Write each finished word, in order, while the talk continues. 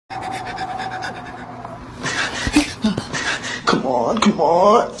on, come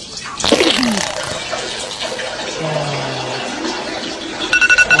on.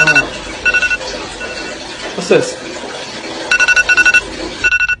 What's this?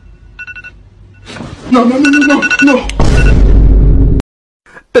 No.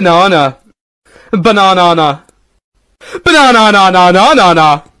 Banana. Banana. Banana. Banana.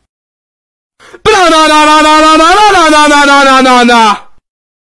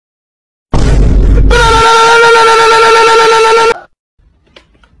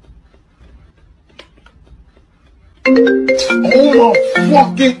 Oh my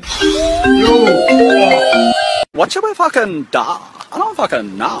fucking yo. What you fucking da? I don't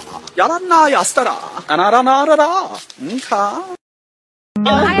fucking know. Yaranna yastara. Anarana. Okay.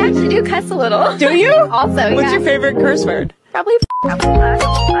 I actually do cuss a little. Do you? Also, What's your favorite curse word? Probably.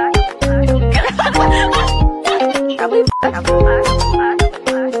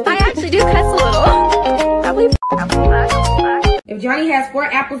 I actually do cuss a little. Probably. If Johnny has 4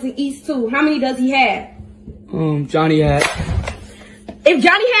 apples and eats 2, how many does he have? Johnny had. If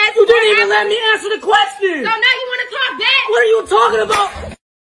Johnny has, You didn't even let me answer the question. So now you want to talk back? What are you talking about?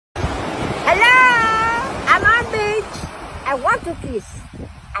 Hello, I'm on beach. I want to kiss.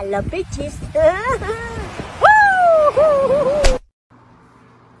 I love bitches. Woo!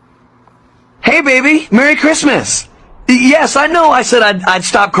 Hey, baby, Merry Christmas. Yes, I know I said I'd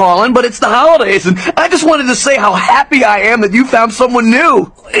stop calling, but it's the holidays, and I just wanted to say how happy I am that you found someone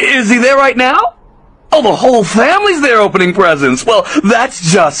new. Is he there right now? Oh, the whole family's there opening presents. Well, that's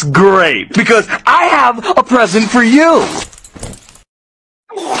just great, because I have a present for you.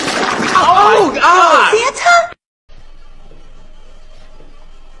 Oh, God! Santa?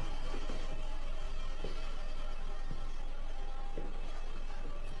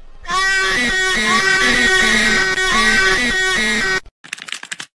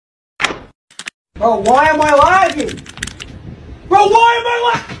 Bro, why am I lagging? Bro, why am I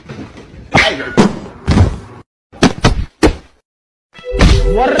lagging?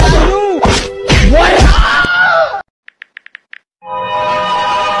 What did I do? What?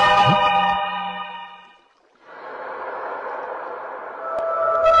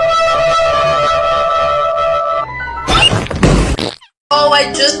 Oh,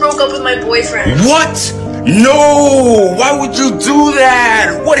 I just broke up with my boyfriend. What? No! Why would you do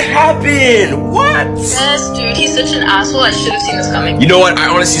that? What happened? What? Yes, dude, he's such an asshole. I should have seen this coming. You know what? I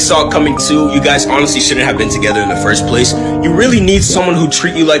honestly saw it coming too. You guys honestly shouldn't have been together in the first place. You really need someone who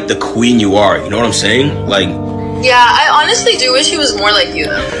treat you like the queen you are. You know what I'm saying? Like... Yeah, I honestly do wish he was more like you,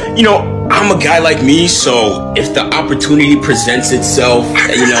 though. You know, I'm a guy like me, so if the opportunity presents itself,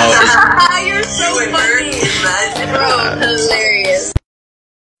 you know... You're so funny. Bro, hilarious.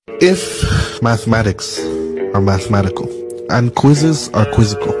 If mathematics are mathematical and quizzes are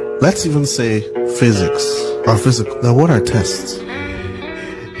quizzical, let's even say physics are physical, then what are tests?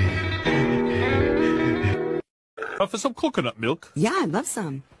 For some coconut milk? Yeah, I'd love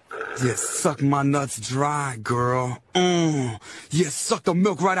some. Yeah, suck my nuts dry, girl. Yeah, suck the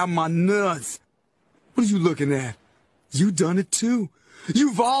milk right out my nuts. What are you looking at? You done it too.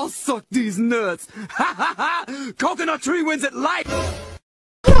 You've all sucked these nuts. Ha ha ha! Coconut tree wins at life.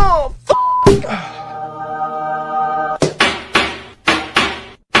 Oh,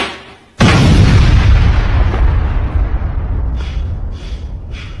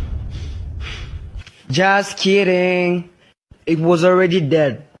 Just kidding. It was already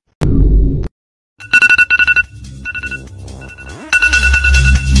dead.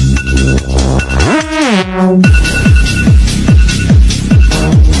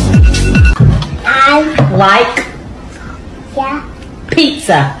 I like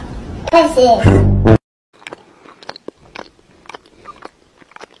pizza.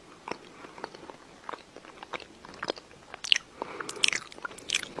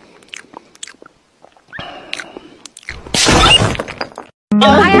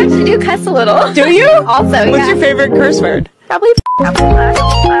 I actually do cuss a little. Do you? Also, What's your favorite curse word? Probably.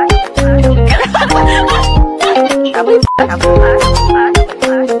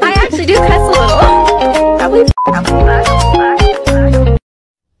 I actually do cuss a little. Probably.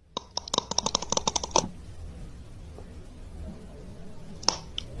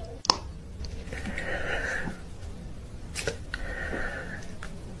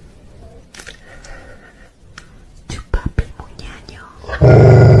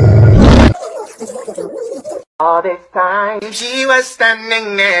 All this time she was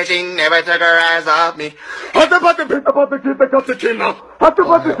standing there, she never took her eyes off me.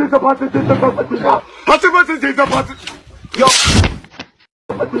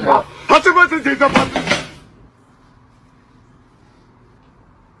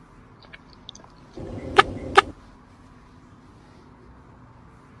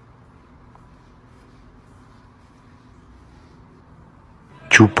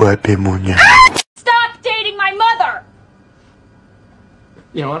 Chúpate moña. Stop dating my mother!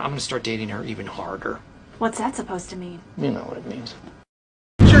 You know what? I'm gonna start dating her even harder. What's that supposed to mean? You know what it means.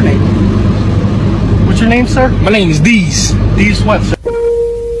 What's your name? What's your name, sir? My name is Deez. Deez what, sir?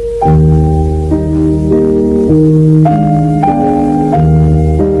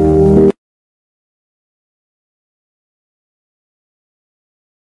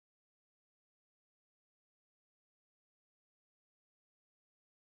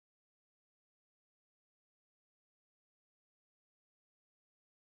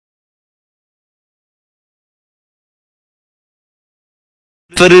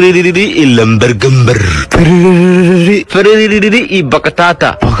 Ferriri ilambergamber. Ferriri i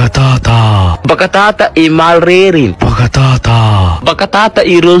bakatata. Bakatata. Bakatata i malrerin. Bakatata. Bakatata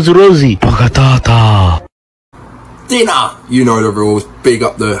i rose. Bakatata. Dinner! You know the rules. Big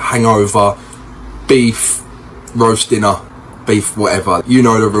up the hangover. Beef. Roast dinner. Beef whatever. You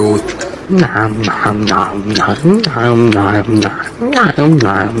know the rules.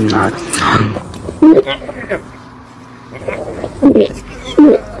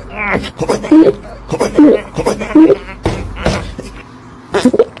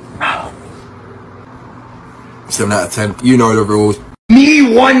 Seven out of 10. You know the rules.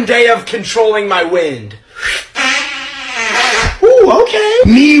 Me 1 day of controlling my wind. Ooh, okay.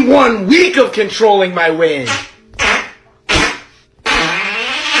 Me 1 week of controlling my wind.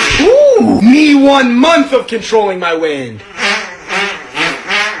 Ooh, me 1 month of controlling my wind.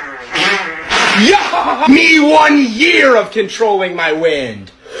 Yeah, me 1 year of controlling my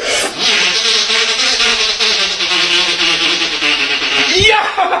wind.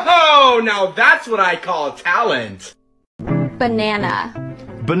 Yo, now that's what I call talent. Banana.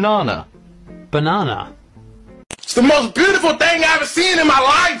 Banana. Banana. It's the most beautiful thing I've ever seen in my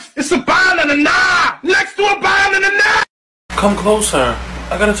life. It's a banana next to a banana. Come closer.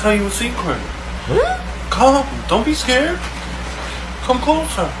 I gotta tell you a secret. Come, don't be scared. Come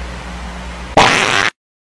closer.